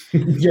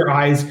your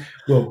eyes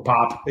will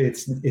pop.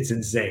 It's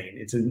insane.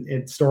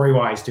 It's story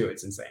wise too.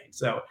 It's insane.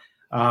 So.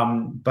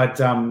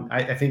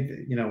 I think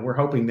we're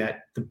hoping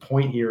that the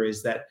point here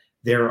is that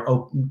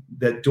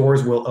that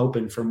doors will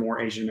open for more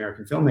Asian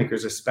American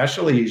filmmakers,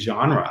 especially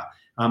genre,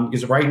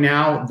 because right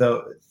now,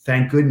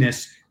 thank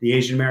goodness, the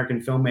Asian American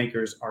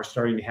filmmakers are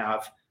starting to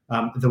have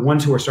the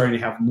ones who are starting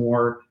to have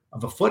more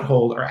of a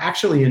foothold are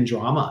actually in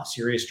drama,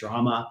 serious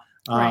drama.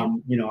 Right.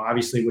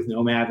 Obviously with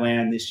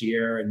Nomadland this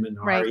year and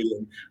Minari,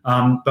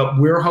 right. But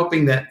we're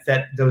hoping that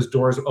those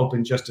doors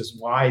open just as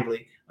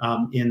widely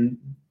in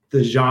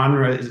the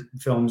genre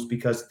films,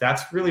 because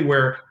that's really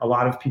where a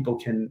lot of people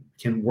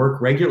can work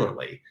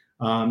regularly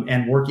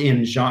and work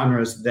in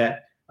genres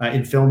that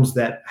in films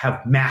that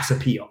have mass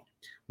appeal,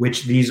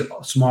 which these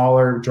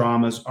smaller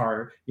dramas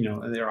are.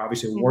 They're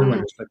obviously award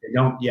winners, but they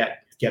don't yet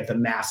get the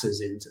masses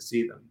in to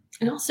see them.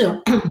 And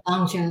also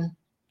Bong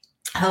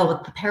Joon-ho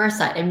with The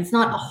Parasite. I mean, it's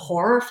not a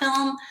horror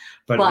film,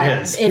 but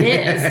it is. It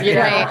is.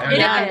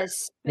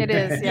 It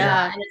is.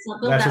 Yeah. And it's not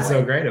built That's that what's way,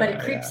 so great but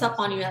about it creeps up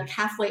on you. Like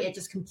halfway, it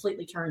just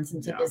completely turns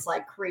into this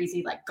like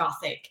crazy, like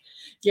gothic,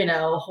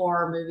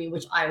 horror movie,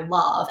 which I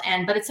love.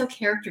 But it's so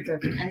character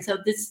driven. And so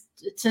this,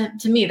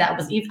 to me, that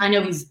was. I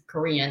know he's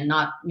Korean,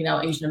 not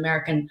Asian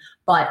American,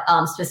 but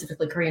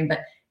specifically Korean.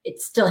 But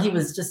it's still, he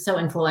was just so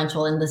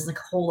influential in this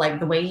whole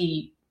the way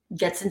he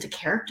gets into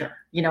character,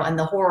 and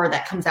the horror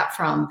that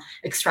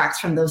extracts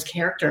from those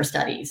character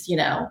studies,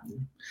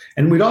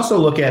 And we'd also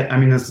look at, I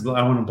don't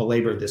want to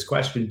belabor this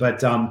question,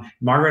 but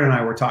Margaret and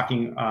I were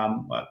talking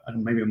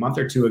maybe a month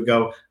or two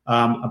ago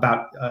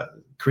about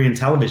Korean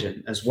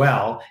television as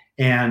well.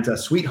 And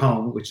Sweet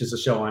Home, which is a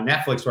show on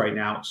Netflix right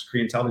now, it's a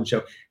Korean television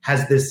show,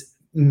 has this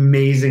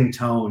amazing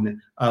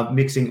tone of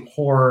mixing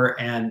horror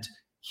and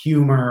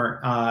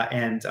humor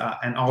and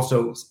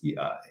also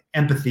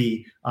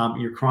empathy.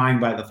 You're crying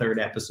by the third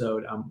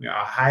episode.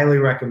 I highly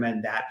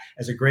recommend that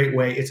as a great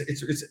way.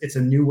 It's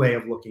a new way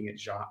of looking at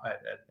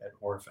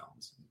horror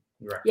films.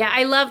 Yeah,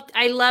 I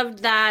loved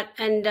that.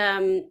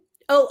 And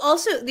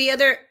also the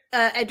other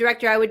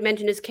director I would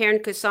mention is Karen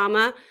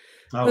Kusama,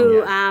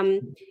 who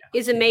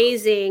is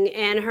amazing,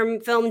 and her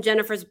film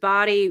Jennifer's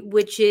Body,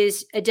 which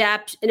is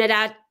an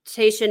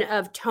adaptation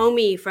of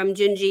Tomi from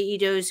Junji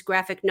Ito's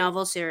graphic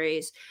novel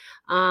series.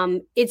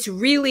 It's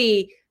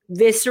really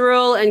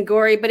visceral and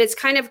gory, but it's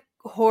kind of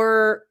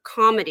horror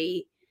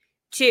comedy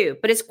too.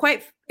 But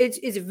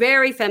it's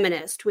very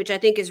feminist, which I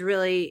think is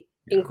really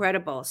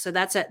incredible. So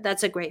that's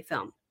a great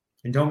film.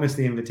 And don't miss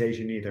The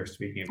Invitation either.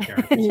 Speaking of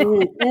Karen,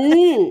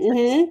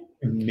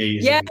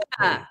 amazing. Yeah,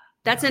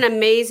 that's an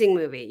amazing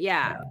movie.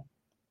 Yeah.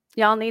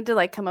 Y'all need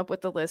to come up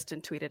with a list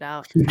and tweet it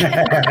out.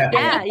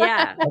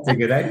 Yeah. That's a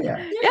good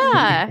idea.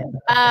 Yeah.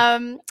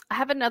 I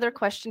have another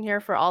question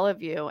here for all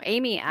of you.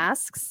 Amy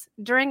asks,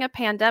 during a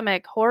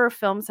pandemic, horror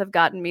films have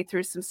gotten me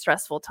through some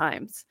stressful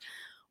times.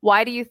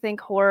 Why do you think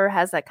horror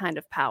has that kind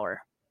of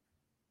power?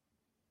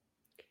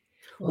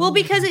 Well,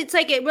 because it's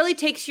it really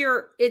takes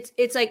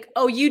it's like,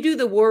 oh, you do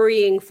the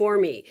worrying for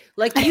me.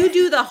 You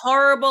do the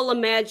horrible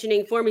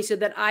imagining for me so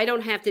that I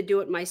don't have to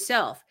do it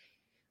myself.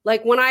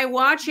 When I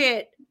watch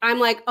it, I'm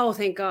like, oh,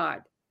 thank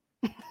God.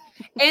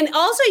 And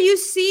also you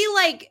see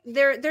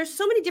there's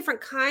so many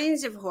different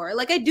kinds of horror.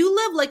 I do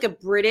love a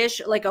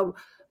British,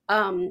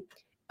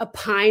 a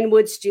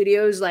Pinewood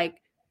Studios, a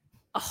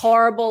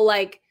horrible,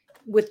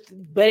 with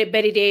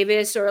Betty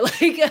Davis, or with,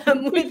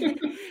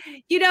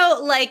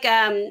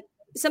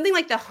 something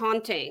like The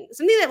Haunting,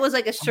 something that was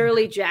a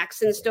Shirley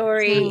Jackson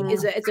story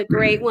it's a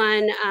great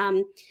one.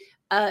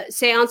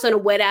 Seance on a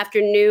Wet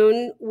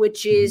Afternoon,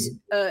 which is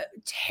a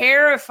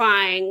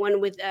terrifying one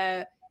with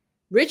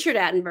Richard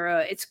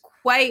Attenborough. It's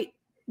quite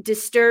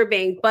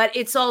disturbing, but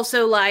it's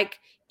also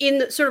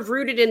sort of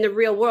rooted in the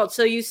real world.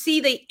 So you see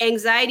the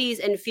anxieties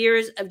and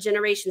fears of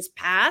generations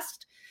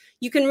past.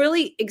 You can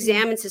really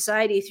examine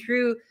society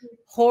through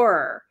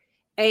horror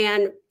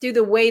and through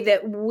the way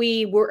that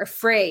we were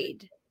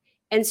afraid.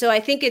 And so I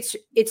think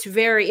it's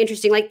very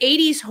interesting.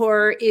 80s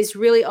horror is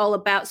really all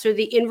about sort of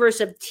the inverse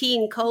of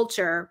teen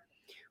culture,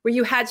 where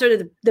you had sort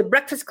of the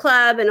Breakfast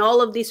Club and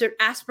all of these sort of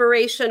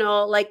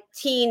aspirational like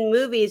teen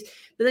movies,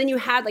 but then you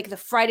had like the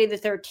Friday the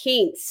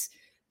 13th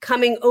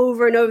coming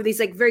over and over, these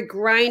like very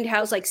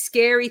grindhouse, like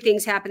scary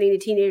things happening to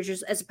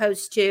teenagers as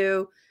opposed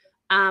to,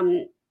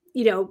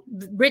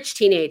 rich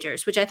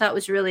teenagers, which I thought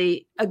was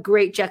really a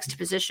great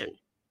juxtaposition.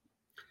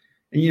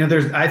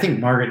 And, I think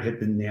Margaret hit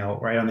the nail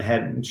right on the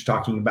head when she's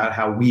talking about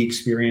how we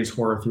experience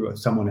horror through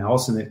someone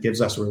else and it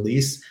gives us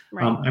release.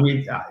 Right.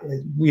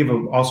 We have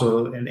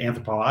also an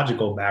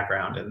anthropological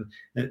background,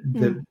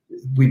 and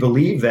we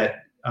believe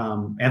that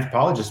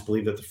anthropologists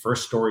believe that the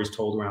first stories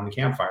told around the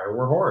campfire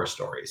were horror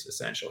stories,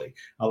 essentially.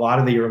 A lot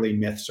of the early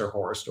myths are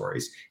horror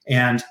stories,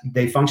 and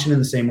they function in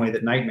the same way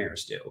that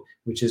nightmares do,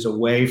 which is a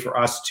way for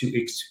us to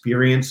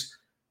experience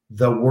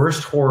the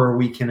worst horror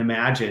we can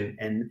imagine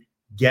and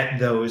get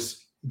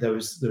those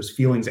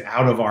feelings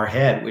out of our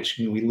head, which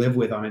we live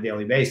with on a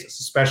daily basis,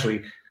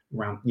 especially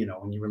around,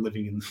 when you were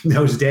living in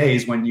those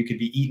days when you could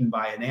be eaten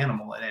by an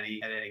animal at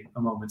any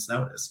moment's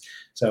notice.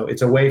 So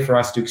it's a way for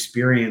us to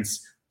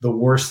experience the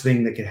worst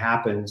thing that could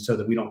happen so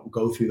that we don't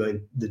go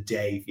through the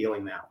day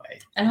feeling that way.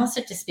 And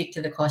also to speak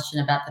to the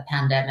question about the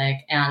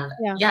pandemic. And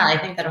I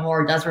think that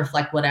horror does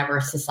reflect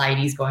whatever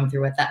society is going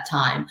through at that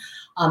time.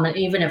 And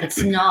even if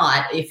it's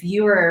not, if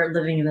you are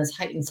living in this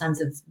heightened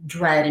sense of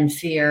dread and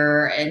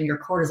fear and your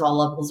cortisol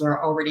levels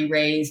are already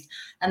raised,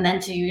 and then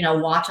to,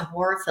 watch a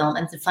horror film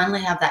and to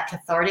finally have that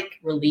cathartic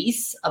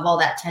release of all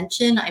that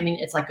tension. I mean,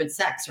 it's like good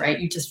sex, right?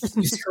 You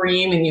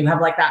scream and you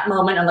have like that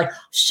moment of like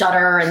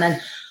shudder, and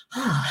then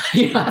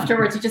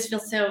afterwards you just feel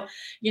so,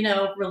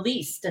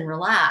 released and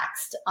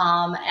relaxed.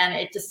 And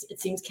it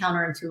seems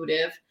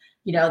counterintuitive,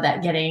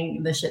 that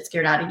getting the shit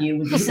scared out of you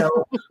would be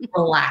so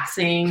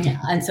relaxing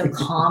and so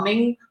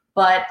calming.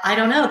 But I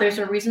don't know. There's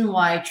a reason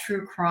why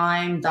true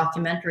crime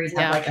documentaries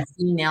have like a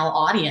female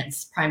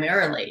audience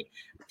primarily,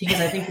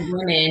 because I think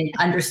women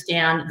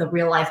understand the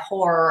real life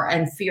horror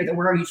and fear that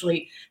we're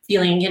usually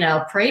feeling,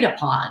 preyed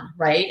upon.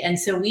 Right. And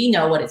so we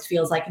know what it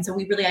feels like. And so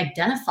we really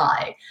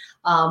identify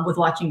with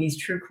watching these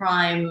true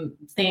crime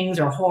things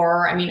or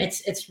horror. I mean,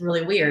 it's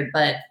really weird,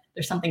 but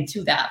there's something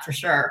to that for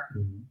sure.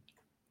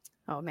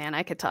 Oh man,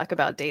 I could talk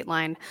about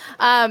Dateline.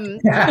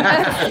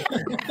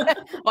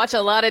 Watch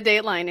a lot of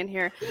Dateline in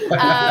here.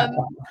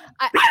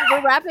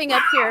 We're wrapping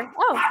up here.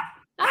 Oh,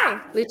 hi,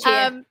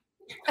 Lucia.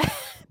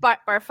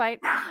 Bar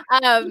fight.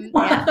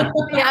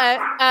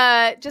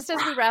 Just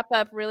as we wrap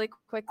up really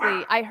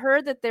quickly, I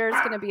heard that there's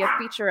going to be a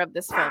feature of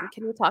this film.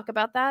 Can you talk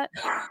about that?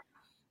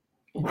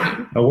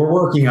 We're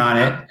working on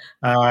it.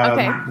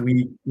 Okay.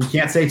 We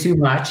can't say too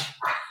much.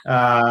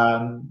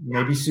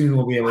 Maybe soon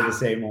we'll be able to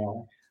say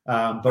more.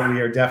 But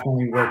we are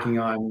definitely working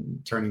on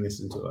turning this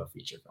into a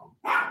feature film.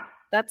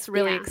 That's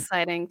really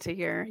exciting to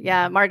hear.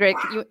 Yeah, Margaret,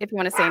 if you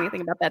want to say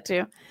anything about that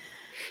too.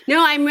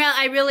 No, I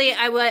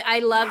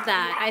love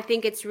that. I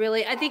think it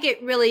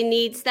really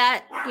needs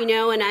that,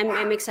 and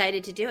I'm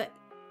excited to do it.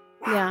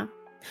 Yeah.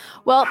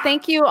 Well,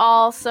 thank you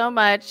all so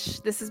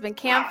much. This has been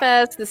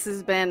CamFest. This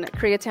has been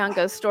Koreatown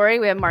Ghost Story.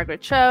 We have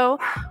Margaret Cho,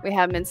 we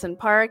have Minson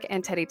Park,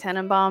 and Teddy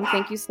Tenenbaum.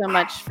 Thank you so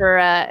much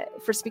for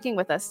speaking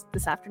with us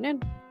this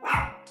afternoon.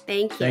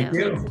 Thank you. Thank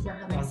you. Thanks for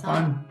having us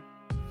on.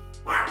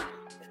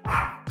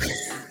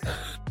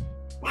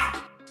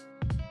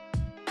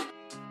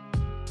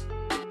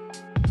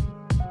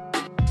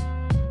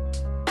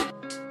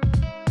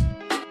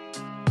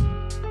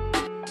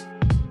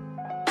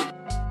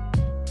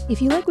 If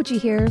you like what you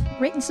hear,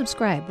 rate and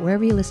subscribe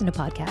wherever you listen to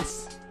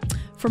podcasts.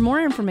 For more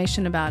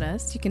information about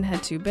us, you can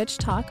head to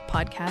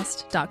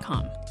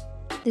bitchtalkpodcast.com.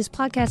 This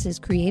podcast is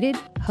created,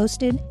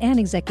 hosted, and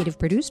executive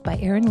produced by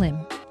Aaron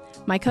Lim.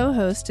 My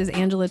co-host is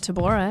Angela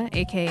Tabora,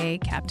 aka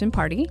Captain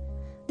Party.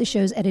 The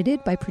show's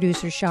edited by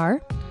producer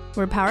Shar.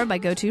 We're powered by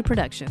GoTo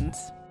Productions.